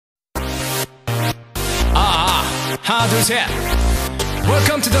하나 둘 셋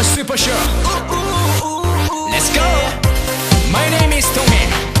Welcome to the super show. Let's go. My name is 동해.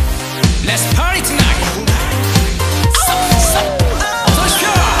 Let's party tonight. 어서오십시오.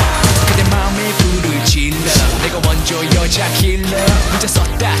 그대 마음에 불을 질러 내가 원조 여자 킬러 문자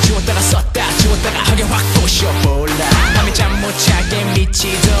썼다 지웠다가 썼다 지웠다가 하게 확 꼬셔볼라 밤에 잠 못 자게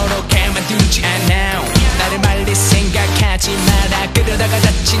미치도록 가만두지 않아 나를 말릴 생각하지 마라 그러다가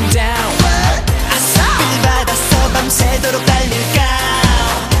다친다 빌 받았어 밤새도록 달릴까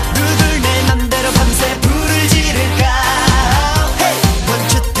누굴 내 맘대로 밤새 불을 지를까 Hey,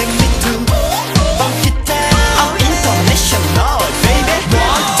 won't you take me to Funk it down International baby 1, 2,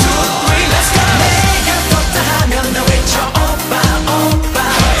 3, let's go 내가 떴다 하면 너 외쳐 오빠 오빠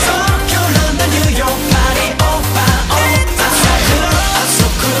도쿄 런던 뉴욕 파리 오빠 오빠 I'm so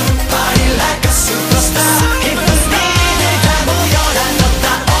cool party like a superstar 이쁜 니들 다 모여라 떴다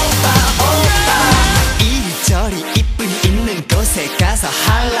오빠 오빠 이리저리 이쁜이 있는 곳에 가서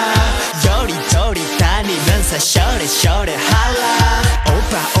할라 요리조리 다니면서 셔레셔레 할라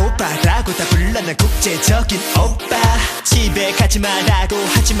오빠 오빠라고 다 불러 난 국제적인 오빠 집에 가지 말라고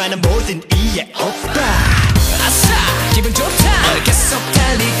하지만 뭐든 이해 오빠 아싸 기분 좋다 계속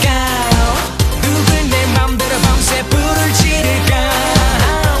달릴까 누굴 내 맘대로 밤새 불을 지를까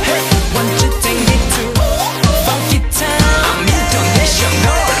Hey, want you take